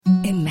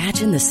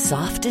Imagine the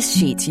softest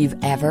sheets you've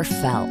ever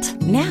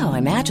felt. Now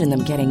imagine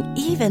them getting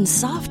even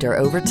softer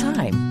over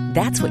time.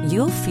 That's what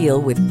you'll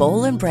feel with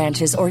Boll and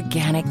Branch's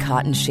organic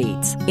cotton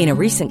sheets. In a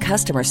recent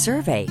customer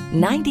survey,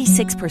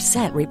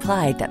 96%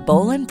 replied that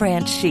Boll and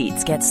Branch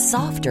sheets get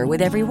softer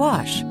with every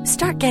wash.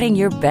 Start getting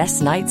your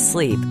best night's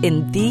sleep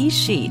in these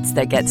sheets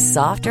that get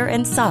softer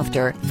and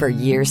softer for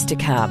years to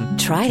come.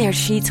 Try their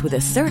sheets with a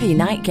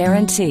 30-night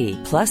guarantee.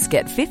 Plus,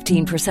 get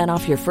 15%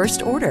 off your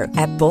first order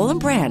at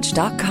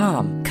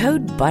bollandbranch.com.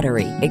 Code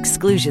BUTTERY.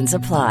 Exclusions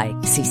apply.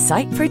 See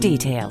site for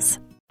details.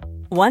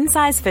 One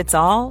size fits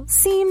all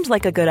seemed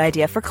like a good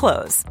idea for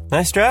clothes.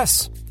 Nice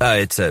dress.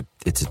 It's a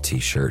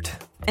t-shirt.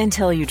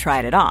 Until you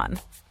tried it on.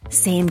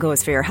 Same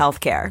goes for your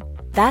healthcare.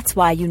 That's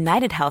why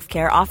United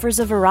Healthcare offers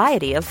a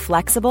variety of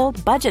flexible,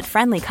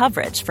 budget-friendly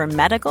coverage for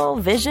medical,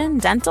 vision,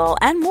 dental,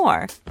 and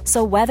more.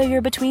 So whether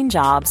you're between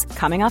jobs,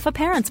 coming off a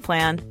parent's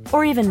plan,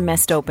 or even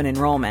missed open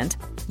enrollment,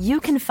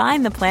 you can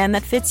find the plan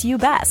that fits you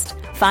best.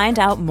 Find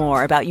out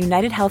more about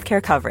United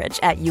Healthcare coverage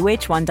at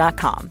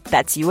uh1.com.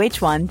 That's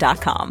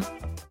uh1.com.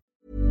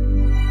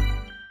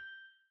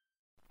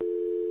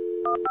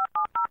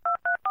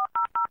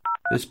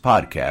 This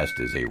podcast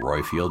is a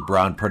Royfield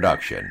Brown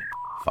production.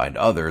 Find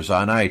others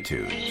on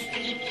iTunes.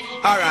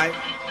 All right.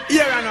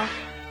 Yeah, I know.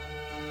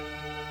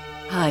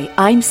 Hi,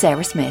 I'm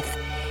Sarah Smith.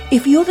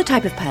 If you're the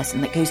type of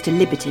person that goes to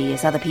Liberty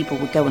as other people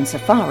would go on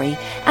safari,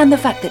 and the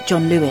fact that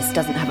John Lewis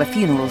doesn't have a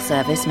funeral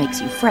service makes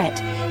you fret,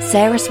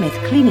 Sarah Smith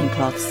cleaning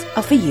cloths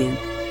are for you.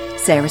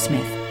 Sarah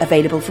Smith,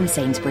 available from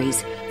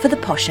Sainsbury's, for the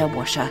posher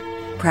washer.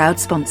 Proud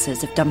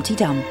sponsors of Dumpty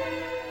Dum.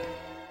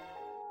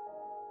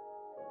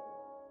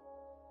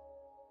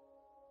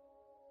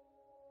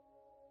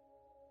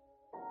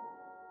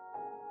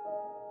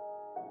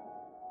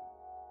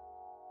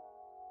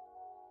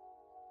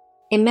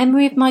 In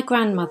memory of my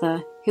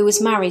grandmother, who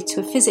was married to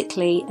a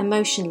physically,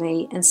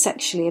 emotionally and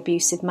sexually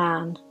abusive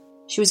man.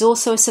 She was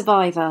also a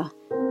survivor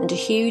and a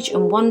huge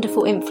and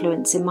wonderful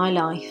influence in my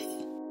life.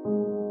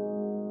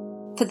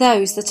 For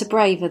those that are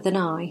braver than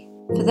I,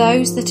 for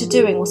those that are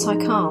doing what I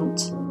can't,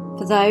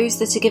 for those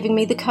that are giving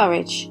me the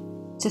courage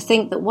to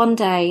think that one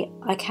day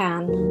I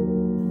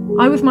can.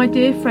 I was my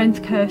dear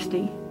friend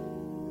Kirsty.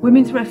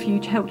 Women's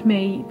Refuge helped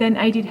me, then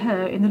aided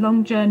her in the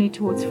long journey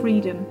towards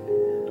freedom.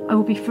 I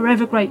will be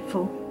forever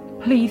grateful.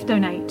 Please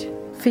donate.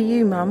 For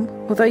you, Mum,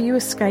 although you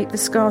escaped, the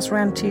scars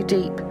ran too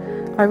deep.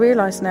 I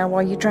realise now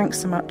why you drank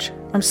so much.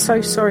 I'm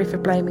so sorry for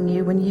blaming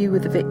you when you were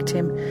the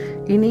victim.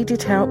 You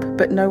needed help,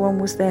 but no one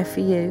was there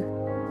for you.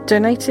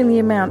 Donating the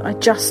amount I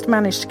just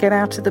managed to get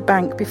out of the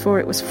bank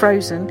before it was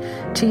frozen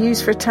to use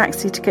for a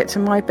taxi to get to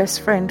my best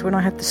friend when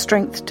I had the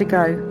strength to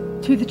go.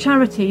 To the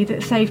charity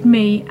that saved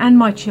me and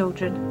my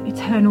children,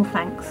 eternal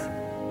thanks.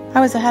 I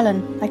was a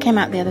Helen. I came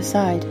out the other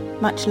side.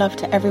 Much love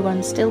to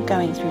everyone still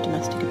going through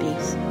domestic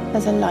abuse.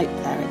 There's a light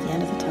there at the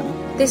end of the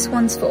tunnel. This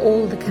one's for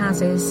all the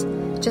Kazes.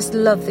 Just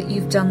love that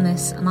you've done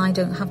this and I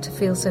don't have to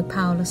feel so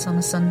powerless on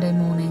a Sunday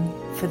morning.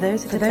 For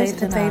those that have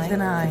saved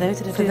an eye,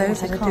 for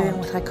those that are doing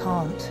what I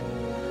can't,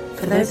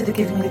 for those that are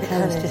giving me the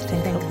courage to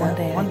think that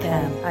one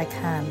day I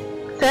can.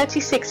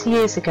 36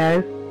 years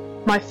ago,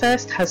 my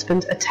first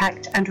husband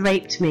attacked and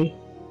raped me.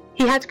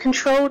 He had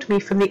controlled me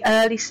from the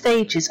early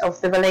stages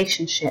of the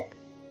relationship.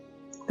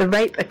 The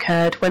rape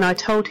occurred when I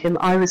told him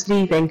I was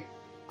leaving.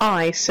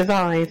 I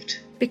survived.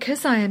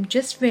 Because I am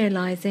just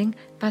realising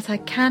that I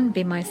can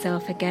be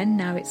myself again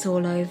now it's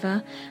all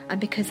over, and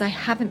because I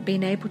haven't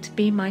been able to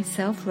be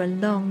myself for a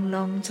long,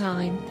 long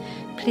time.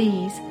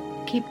 Please,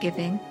 keep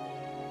giving.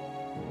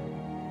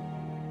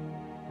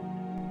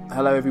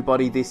 Hello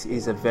everybody, this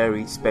is a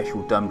very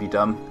special Dumpty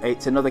Dum.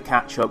 It's another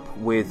catch-up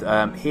with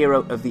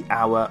Hero of the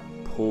Hour,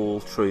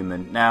 Paul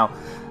Trueman. Now,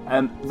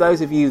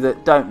 those of you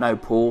that don't know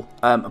Paul,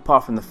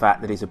 apart from the fact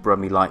that he's a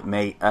brummie like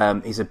me,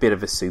 he's a bit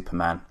of a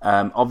Superman.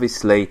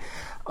 Obviously,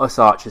 us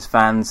Archers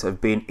fans have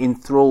been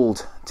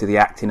enthralled to the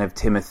acting of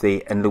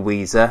Timothy and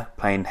Louisa,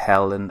 playing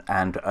Helen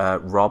and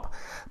Rob.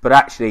 But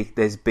actually,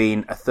 there's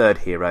been a third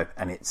hero,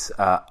 and it's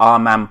our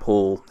man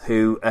Paul,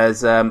 who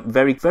has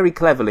very, very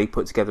cleverly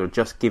put together a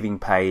Just Giving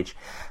page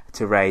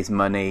to raise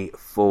money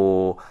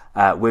for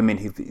women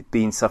who've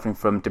been suffering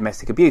from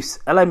domestic abuse.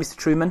 Hello, Mr.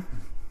 Trueman.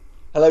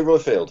 Hello,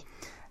 Royfield.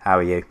 How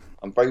are you?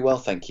 I'm very well,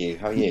 thank you.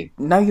 How are you?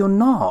 No, you're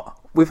not.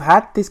 We've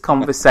had this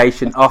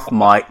conversation off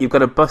mic. You've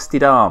got a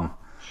busted arm.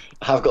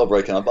 I've got a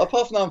broken arm, but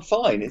apart from that, I'm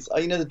fine. It's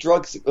the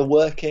drugs are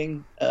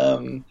working.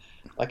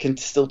 I can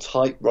still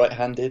type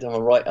right-handed. I'm a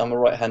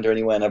right-hander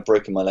anyway, and I've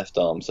broken my left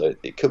arm, so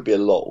it could be a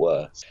lot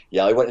worse.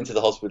 Yeah, I went into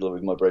the hospital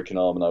with my broken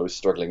arm, and I was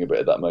struggling a bit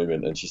at that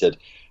moment. And she said,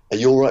 "Are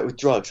you all right with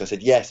drugs?" I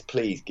said, "Yes,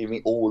 please. Give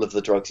me all of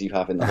the drugs you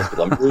have in the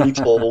hospital. I'm really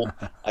tall.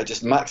 I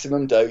just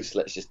maximum dose.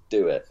 Let's just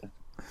do it."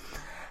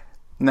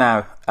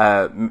 Now,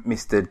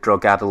 Mr.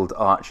 Drug-addled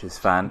Archers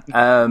fan,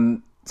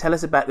 tell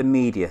us about the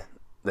media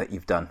that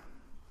you've done.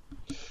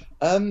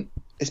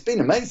 It's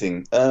been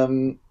amazing.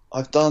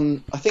 I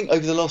think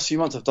over the last few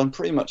months I've done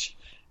pretty much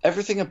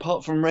everything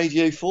apart from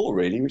Radio 4,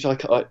 really, which I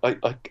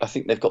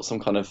think they've got some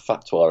kind of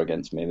fatwa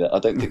against me that I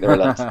don't think they're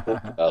allowed to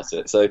talk about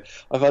it. So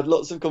I've had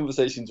lots of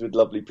conversations with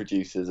lovely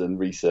producers and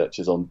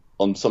researchers on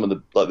some of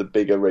the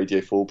bigger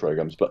Radio 4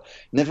 programmes, but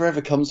never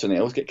ever comes to anything.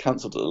 I always get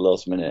cancelled at the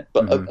last minute.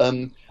 But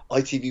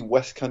ITV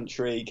West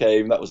Country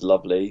came, that was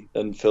lovely,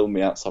 and filmed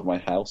me outside my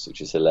house, which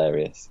is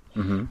hilarious.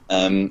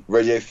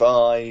 Radio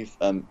 5,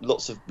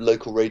 lots of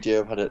local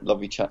radio. Had a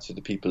lovely chats with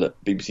the people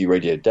at BBC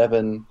Radio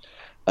Devon.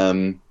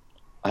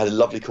 I had a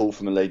lovely call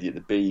from a lady at the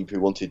Beeb who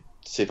wanted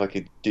to see if I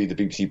could do the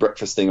BBC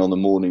breakfast thing on the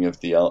morning of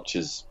the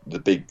Archers, the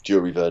big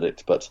jury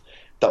verdict. But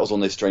that was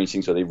one of those strange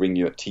things where they ring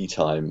you at tea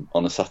time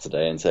on a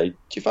Saturday and say, do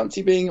you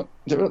fancy going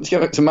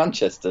back to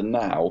Manchester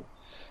now?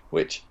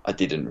 Which I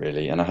didn't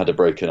really, and I had a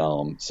broken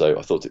arm, so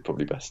I thought it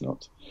probably best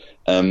not.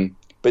 But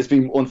it's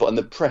been wonderful, and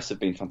the press have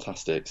been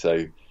fantastic.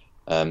 So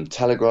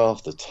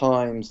Telegraph, The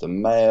Times, The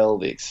Mail,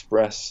 The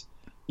Express,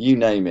 you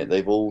name it,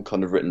 they've all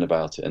kind of written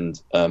about it.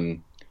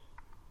 And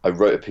I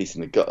wrote a piece for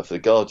the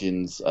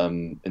Guardians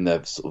in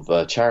their sort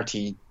of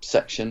charity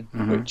section,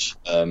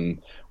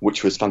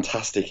 which was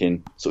fantastic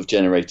in sort of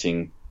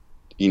generating,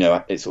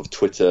 it's sort of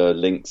Twitter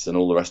links and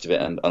all the rest of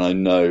it. And I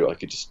know I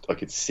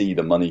could see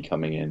the money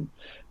coming in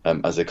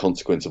as a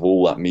consequence of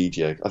all that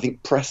media. I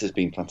think press has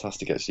been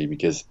fantastic actually,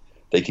 because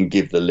they can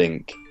give the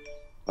link.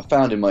 I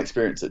found in my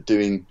experience that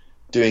doing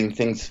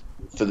things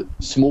for the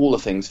smaller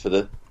things for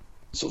the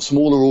sort of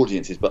smaller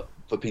audiences, but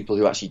for people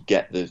who actually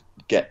get the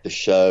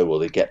show or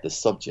they get the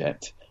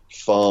subject,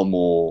 far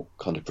more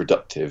kind of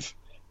productive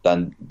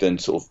than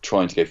sort of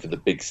trying to go for the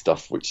big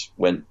stuff, which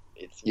when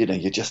it's,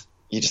 you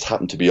just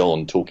happen to be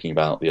on talking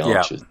about the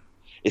Archers.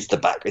 It's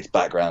it's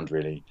background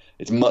really.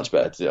 It's much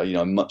better to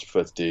I much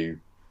prefer to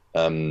do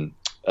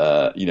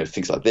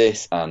things like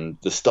this and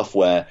the stuff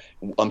where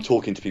I'm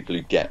talking to people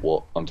who get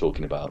what I'm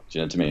talking about. Do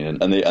you know what I mean?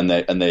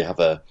 And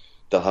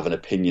they'll have an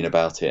opinion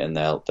about it, and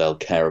they'll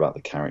care about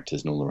the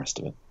characters and all the rest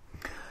of it.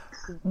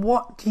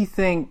 What do you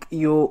think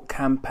your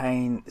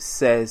campaign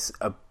says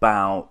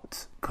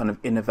about kind of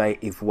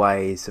innovative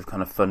ways of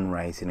kind of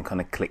fundraising and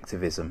kind of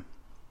collectivism?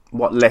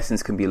 What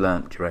lessons can be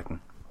learnt, do you reckon?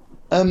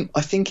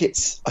 I think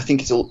it's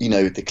all,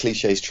 the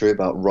cliche is true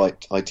about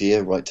right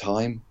idea, right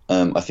time.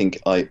 I think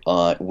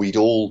we'd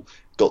all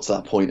got to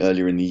that point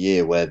earlier in the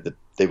year where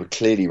they were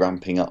clearly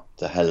ramping up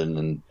the Helen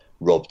and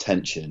Rob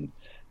tension,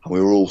 and we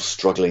were all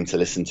struggling to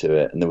listen to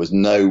it, and there was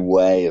no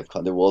way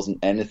there wasn't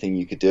anything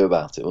you could do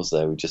about it, was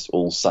there? We just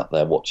all sat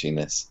there watching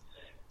this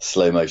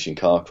slow motion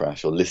car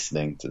crash, or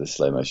listening to this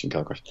slow motion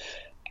car crash,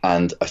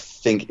 and I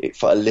think it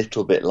felt a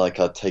little bit like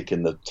I'd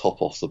taken the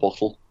top off the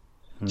bottle.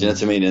 Do you know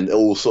what I mean? And it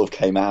all sort of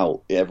came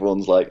out.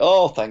 Everyone's like,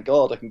 "Oh, thank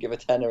God, I can give a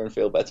tenner and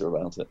feel better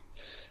about it."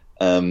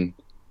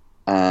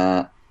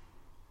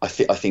 I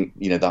think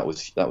that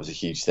was a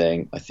huge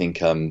thing. I think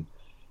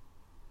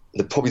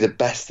probably the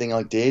best thing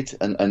I did,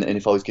 and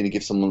if I was going to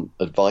give someone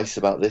advice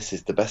about this,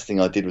 is the best thing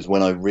I did was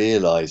when I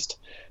realised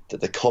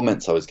that the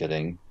comments I was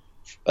getting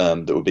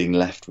that were being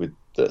left with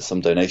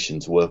some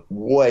donations were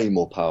way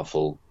more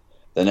powerful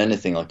than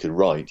anything I could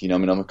write.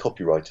 I'm a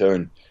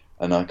copywriter,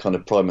 and I kind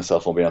of pride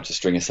myself on being able to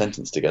string a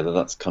sentence together.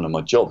 That's kind of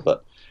my job,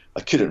 but I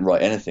couldn't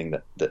write anything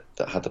that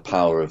had the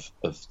power of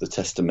the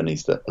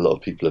testimonies that a lot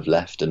of people have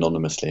left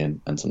anonymously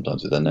and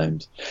sometimes with their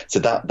names. So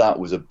that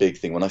was a big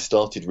thing. When I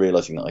started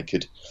realising that I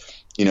could,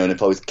 and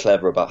if I was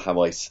clever about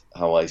how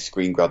I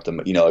screen grabbed them,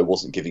 I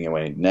wasn't giving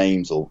away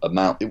names or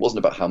amount. It wasn't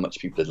about how much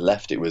people had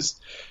left. It was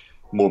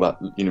more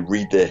about,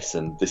 read this,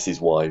 and this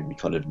is why we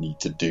kind of need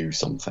to do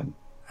something.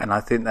 And I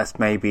think that's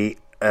maybe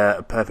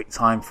a perfect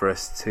time for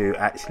us to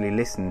actually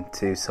listen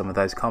to some of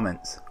those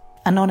comments.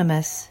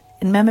 Anonymous.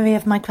 In memory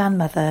of my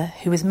grandmother,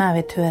 who was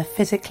married to a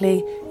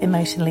physically,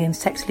 emotionally and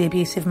sexually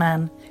abusive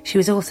man. She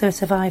was also a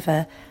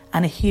survivor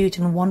and a huge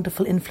and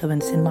wonderful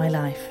influence in my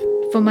life.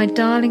 For my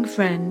darling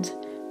friend,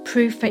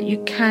 proof that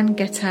you can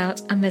get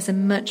out and there's a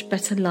much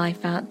better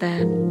life out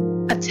there.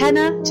 A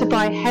tenner to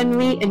buy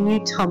Henry a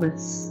new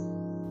Thomas.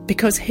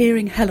 Because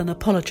hearing Helen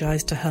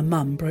apologise to her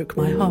mum broke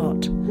my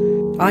heart.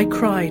 I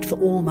cried for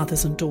all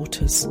mothers and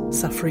daughters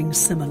suffering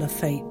similar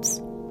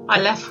fates. I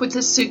left with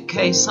the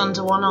suitcase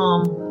under one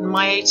arm and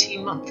my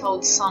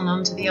 18-month-old son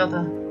under the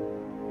other.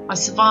 I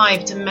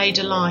survived and made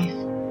a life.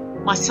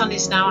 My son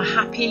is now a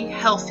happy,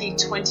 healthy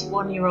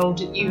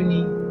 21-year-old at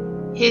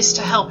uni. Here's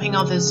to helping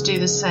others do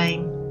the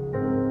same.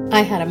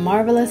 I had a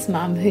marvellous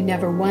mum who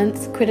never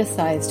once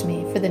criticised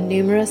me for the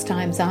numerous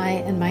times I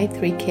and my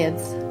 3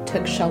 kids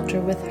took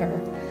shelter with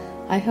her.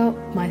 I hope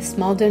my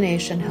small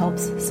donation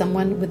helps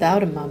someone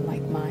without a mum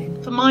like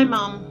mine. For my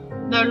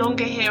mum, no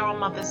longer here on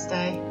Mother's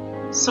Day.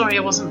 Sorry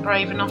I wasn't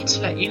brave enough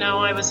to let you know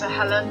I was a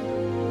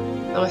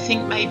Helen, though I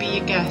think maybe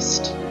you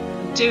guessed.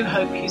 I do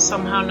hope you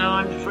somehow know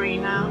I'm free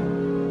now.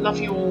 Love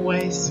you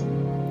always.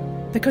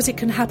 Because it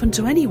can happen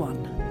to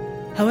anyone,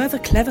 however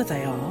clever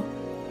they are,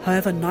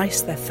 however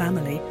nice their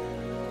family,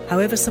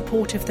 however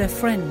supportive their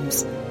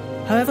friends,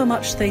 however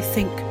much they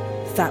think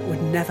that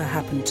would never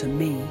happen to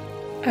me.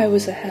 I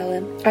was a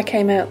Helen. I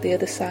came out the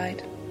other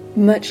side.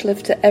 Much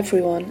love to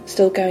everyone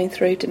still going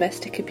through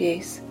domestic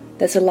abuse.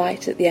 There's a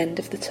light at the end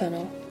of the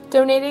tunnel.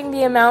 Donating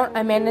the amount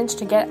I managed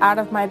to get out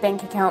of my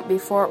bank account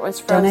before it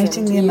was frozen.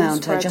 Donating the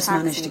amount I just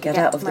managed to get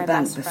out of the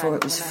bank before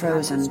it was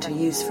frozen to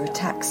use for a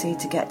taxi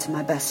to get to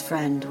my best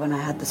friend when I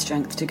had the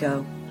strength to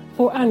go.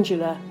 For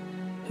Angela,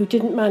 who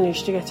didn't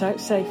manage to get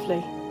out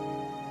safely.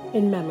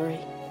 In memory.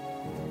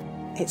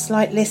 It's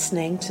like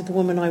listening to the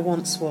woman I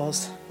once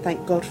was.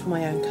 Thank God for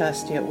my own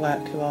Kirsty at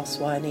work who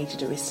asked why I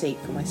needed a receipt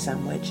for my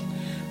sandwich.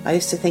 I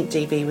used to think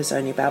DV was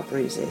only about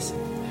bruises.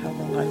 How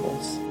wrong I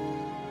was.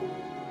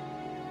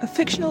 A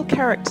fictional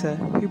character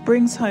who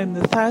brings home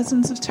the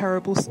thousands of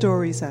terrible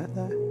stories out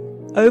there.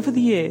 Over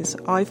the years,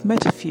 I've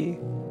met a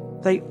few.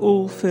 They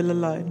all feel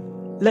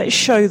alone. Let's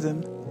show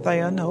them they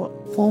are not.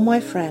 For my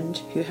friend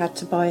who had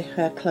to buy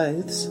her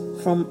clothes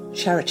from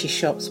charity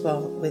shops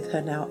with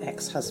her now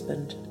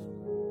ex-husband.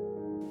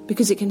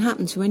 Because it can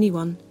happen to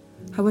anyone,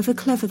 however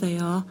clever they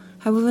are,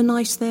 however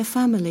nice their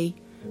family,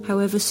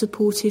 however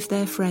supportive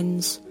their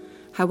friends,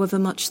 however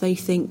much they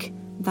think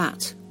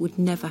that would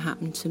never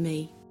happen to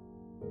me.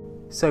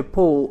 So,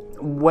 Paul,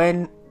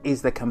 when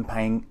is the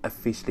campaign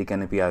officially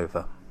going to be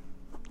over?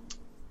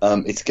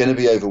 It's going to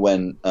be over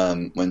when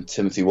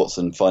Timothy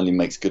Watson finally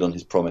makes good on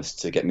his promise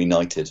to get me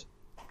knighted.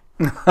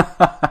 That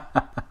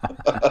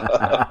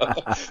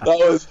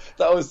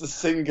was the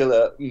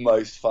singular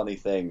most funny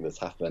thing that's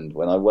happened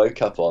when I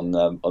woke up on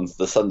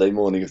the Sunday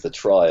morning of the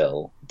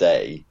trial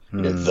day,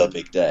 the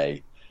big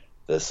day,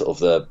 the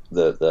sort of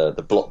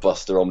the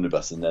blockbuster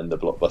omnibus and then the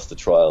blockbuster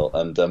trial,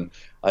 and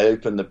I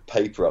opened the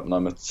paper up, and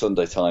I'm a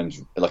Sunday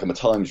Times, like I'm a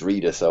Times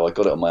reader, so I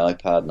got it on my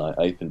iPad and I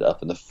opened it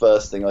up, and the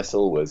first thing I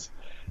saw was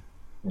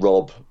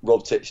Rob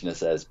Titchener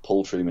says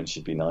Paul Trueman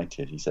should be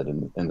knighted, he said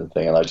in the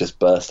thing, and I just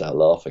burst out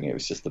laughing. It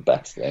was just the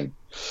best thing.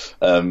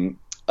 The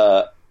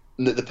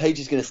page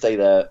is going to stay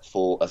there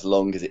for as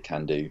long as it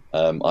can do.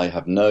 I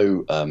have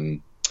no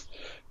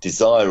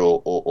desire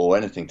or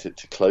anything to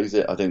close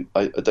it. I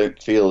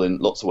don't feel in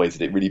lots of ways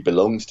that it really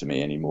belongs to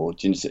me anymore.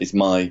 It's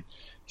my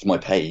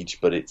page,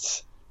 but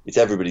it's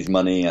everybody's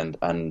money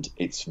and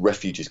it's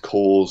Refuge's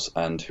cause,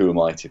 and who am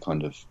I to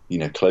kind of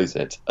close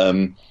it?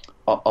 I'm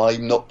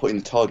not putting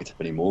the target up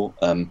anymore.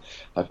 I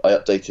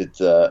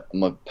updated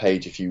my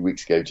page a few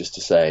weeks ago just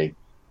to say,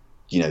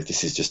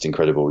 this is just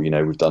incredible.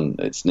 We've done,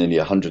 it's nearly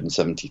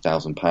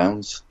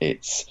 £170,000.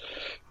 It's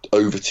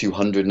over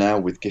 200 now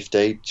with Gift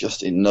Aid.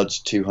 It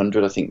nudged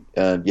 200, I think,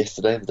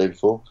 yesterday or the day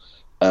before.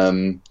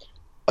 I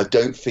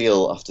don't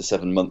feel after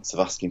 7 months of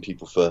asking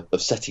people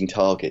of setting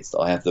targets that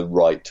I have the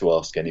right to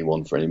ask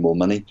anyone for any more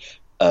money.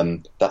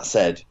 That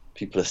said,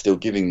 people are still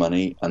giving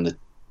money, and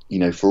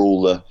for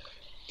all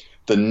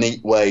the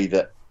neat way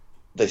that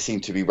they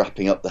seem to be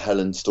wrapping up the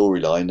Helen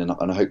storyline,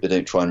 and I hope they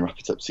don't try and wrap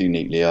it up too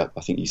neatly. I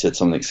think you said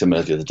something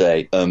similar the other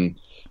day on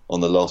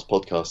the last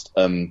podcast.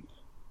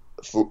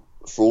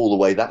 For all the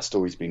way that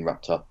story's been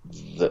wrapped up,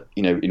 that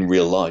in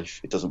real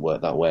life it doesn't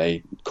work that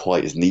way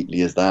quite as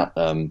neatly as that.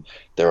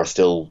 There are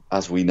still,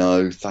 as we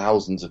know,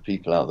 thousands of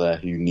people out there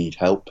who need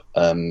help.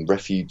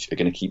 Refuge are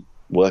going to keep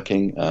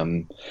working,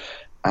 and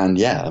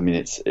yeah, I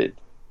mean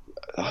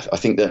I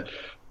think that.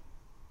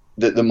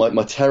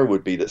 My terror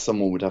would be that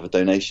someone would have a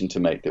donation to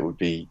make that would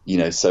be,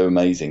 so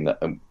amazing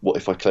that what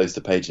if I closed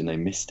the page and they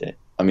missed it?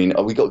 I mean,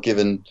 we got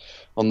given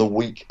on the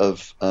week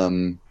of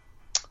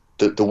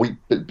the week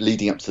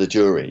leading up to the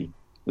jury,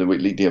 the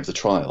week leading up to the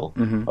trial.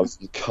 Mm-hmm. I was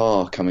in the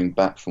car coming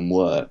back from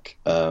work.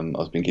 I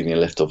was being given a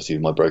lift, obviously,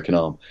 with my broken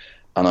arm,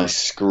 and I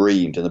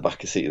screamed in the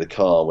back seat of the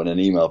car when an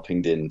email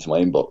pinged into my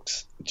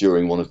inbox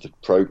during one of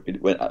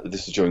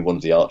this was during one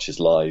of the Archers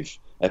Live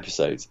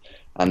episodes.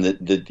 And the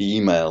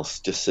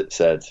emails just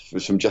said, it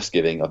was from Just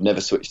Giving. I've never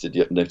switched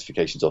the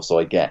notifications off, so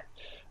I get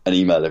an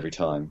email every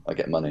time I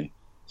get money.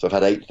 So I've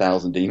had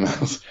 8,000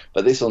 emails.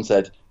 But this one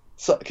said,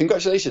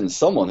 congratulations,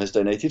 someone has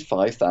donated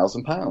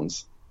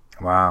 £5,000.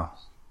 Wow.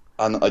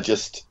 And what do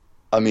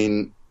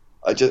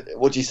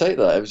you say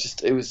to that?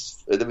 It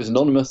was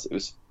anonymous. It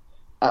was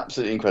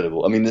absolutely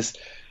incredible. I mean, there's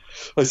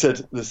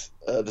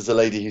a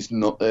lady who's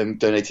not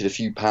donated a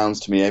few pounds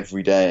to me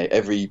every day,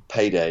 every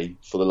payday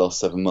for the last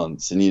 7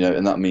 months, and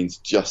and that means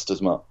just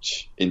as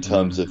much in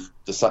terms of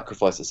the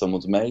sacrifice that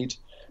someone's made.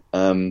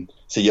 So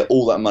yeah,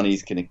 all that money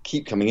is going to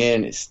keep coming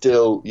in. It's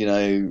still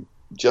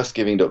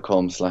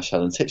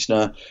justgiving.com/Helen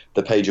Titchener.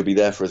 The page will be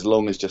there for as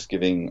long as Just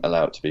Giving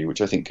allow it to be,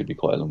 which I think could be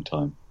quite a long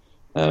time.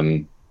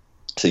 It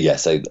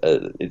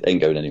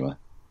ain't going anywhere.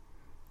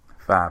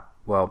 Fab.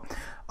 Well,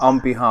 on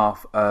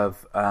behalf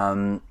of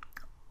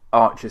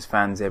Archers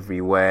fans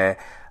everywhere,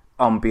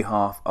 on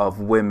behalf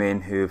of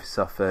women who have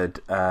suffered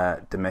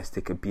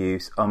domestic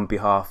abuse, on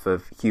behalf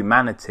of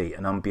humanity,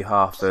 and on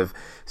behalf of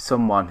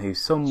someone who's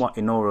somewhat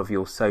in awe of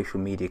your social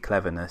media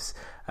cleverness,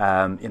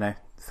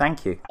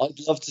 thank you. I'd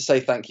love to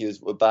say thank you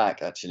as we're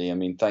back, actually. I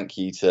mean, thank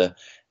you to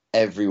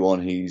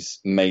everyone who's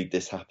made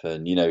this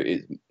happen.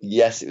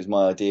 Yes, it was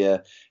my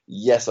idea.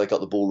 Yes, I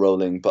got the ball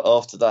rolling. But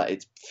after that,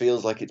 it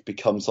feels like it's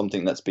become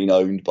something that's been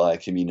owned by a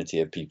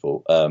community of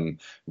people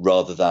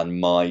rather than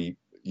my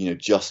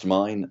just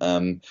mine.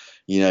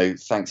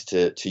 Thanks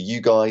to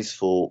you guys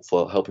for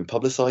helping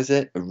publicise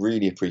it. I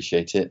really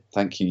appreciate it.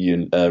 Thank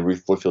you,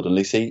 Ruth Boyfield and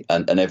Lucy,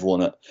 and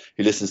everyone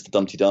who listens to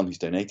Dumpty Dum who's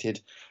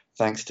donated.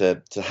 Thanks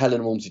to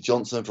Helen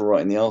Walmsley-Johnson for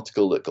writing the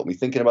article that got me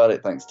thinking about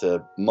it. Thanks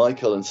to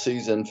Michael and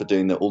Susan for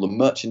doing all the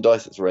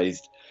merchandise that's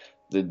raised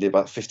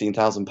about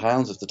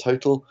 £15,000 of the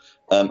total.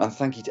 And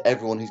thank you to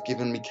everyone who's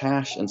given me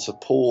cash and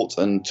support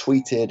and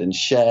tweeted and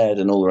shared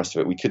and all the rest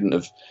of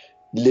it.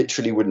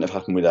 Literally wouldn't have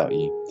happened without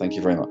you. Thank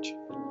you very much.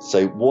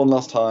 So one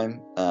last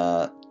time,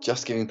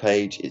 Just Giving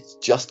page, it's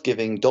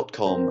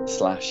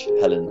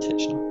justgiving.com/Helen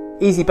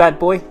Titchener. Easy, bad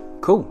boy.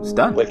 Cool, it's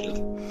done. Wicked.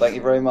 Thank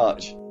you very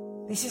much.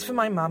 This is for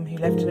my mum, who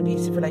left an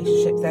abusive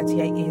relationship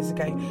 38 years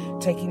ago,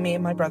 taking me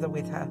and my brother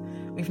with her.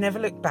 We've never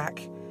looked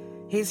back.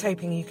 Here's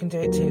hoping you can do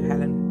it too,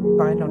 Helen.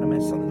 By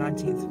Anonymous on the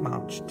 19th of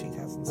March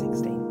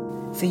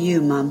 2016. For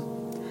you, Mum.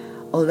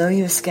 Although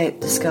you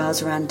escaped, the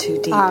scars ran too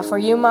deep. For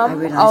you,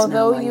 Mum.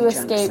 Although you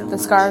escaped, the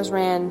scars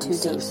ran too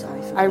deep.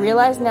 I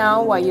realize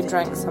now why you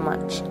drank so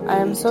much. I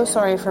am so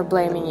sorry for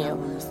blaming you.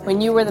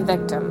 When you were the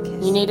victim,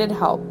 you needed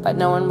help, but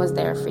no one was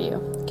there for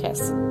you.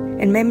 Kiss.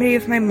 In memory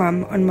of my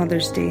mum on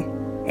Mother's Day,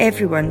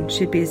 everyone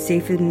should be as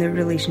safe in their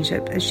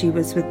relationship as she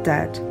was with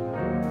Dad.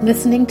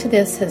 Listening to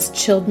this has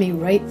chilled me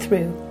right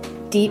through.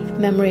 Deep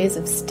memories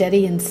of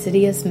steady,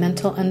 insidious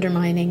mental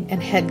undermining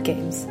and head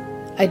games.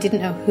 I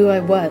didn't know who I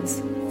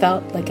was.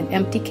 Felt like an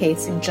empty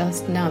case and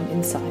just numb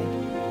inside.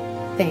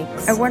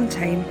 Thanks. At one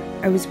time,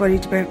 I was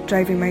worried about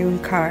driving my own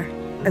car,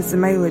 as the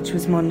mileage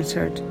was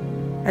monitored.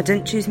 I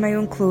didn't choose my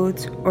own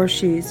clothes or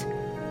shoes.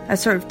 I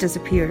sort of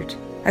disappeared.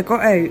 I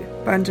got out,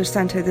 but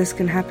understand how this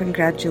can happen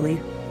gradually.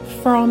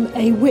 From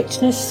a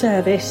Witness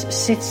Service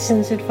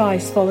Citizens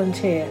Advice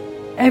volunteer.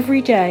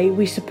 Every day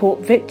we support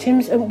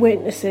victims and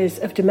witnesses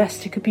of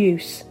domestic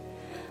abuse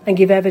and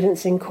give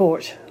evidence in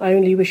court. I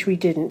only wish we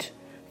didn't.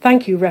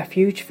 Thank you,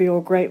 Refuge, for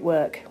your great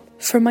work.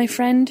 For my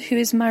friend who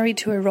is married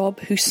to a Rob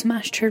who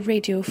smashed her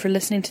radio for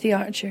listening to the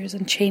Archers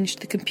and changed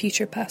the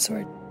computer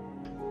password.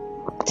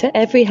 To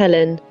every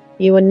Helen,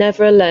 you are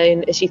never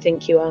alone as you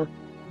think you are.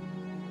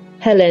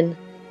 Helen,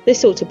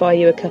 this ought to buy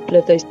you a couple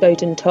of those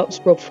Bowden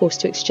tops Rob forced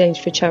to exchange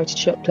for charity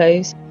shop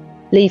clothes.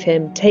 Leave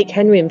him, take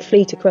Henry and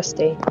flee to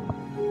Krusty.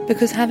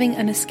 Because having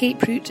an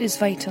escape route is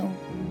vital.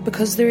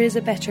 Because there is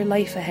a better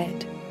life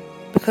ahead.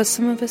 Because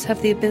some of us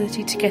have the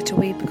ability to get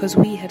away because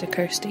we had a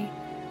Kirsty.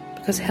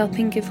 Because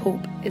helping give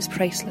hope is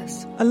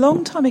priceless. A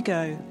long time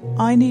ago,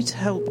 I needed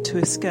help to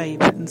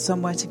escape and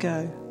somewhere to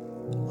go.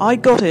 I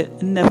got it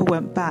and never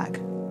went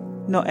back.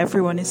 Not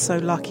everyone is so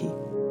lucky.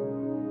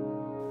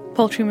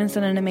 Paul Trueman's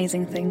done an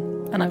amazing thing,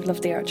 and I've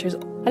loved the Archers.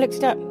 I looked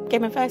it up,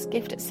 gave my first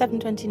gift at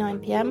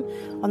 7:29pm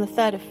on the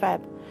 3rd of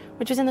Feb,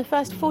 which was in the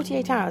first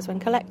 48 hours when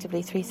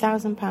collectively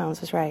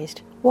 £3,000 was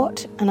raised.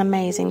 What an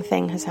amazing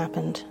thing has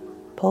happened.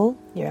 Paul,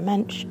 you're a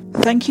mensch.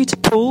 Thank you to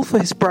Paul for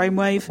his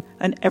brainwave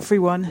and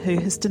everyone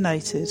who has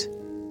donated.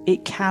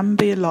 It can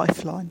be a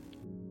lifeline.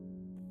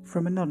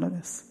 From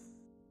Anonymous.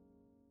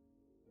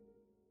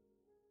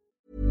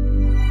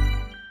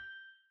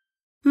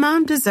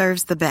 Mom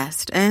deserves the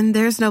best, and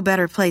there's no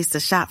better place to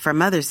shop for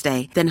Mother's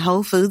Day than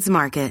Whole Foods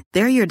Market.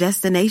 They're your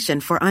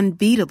destination for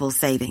unbeatable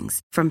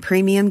savings, from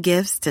premium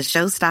gifts to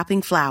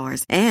show-stopping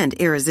flowers and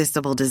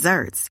irresistible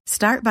desserts.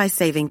 Start by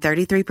saving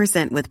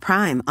 33% with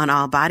Prime on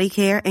all body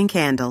care and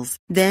candles.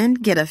 Then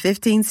get a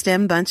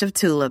 15-stem bunch of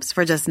tulips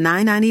for just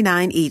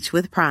 $9.99 each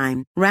with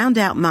Prime. Round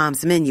out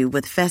Mom's menu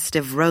with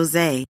festive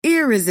rosé,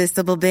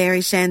 irresistible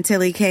berry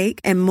chantilly cake,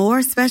 and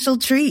more special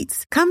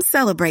treats. Come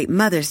celebrate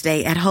Mother's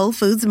Day at Whole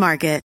Foods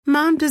Market.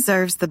 Mom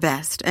deserves the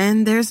best,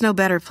 and there's no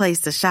better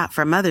place to shop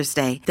for Mother's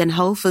Day than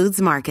Whole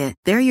Foods Market.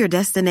 They're your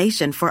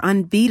destination for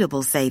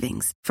unbeatable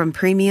savings, from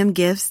premium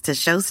gifts to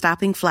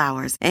show-stopping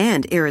flowers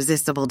and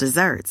irresistible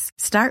desserts.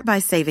 Start by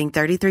saving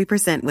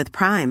 33% with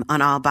Prime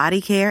on all body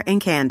care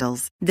and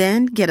candles.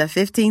 Then get a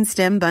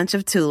 15-stem bunch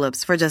of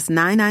tulips for just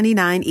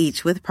 $9.99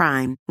 each with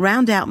Prime.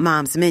 Round out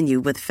Mom's menu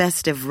with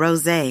festive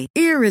rosé,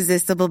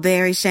 irresistible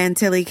berry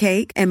chantilly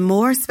cake, and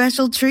more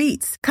special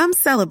treats. Come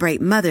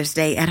celebrate Mother's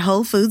Day at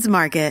Whole Foods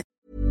Market.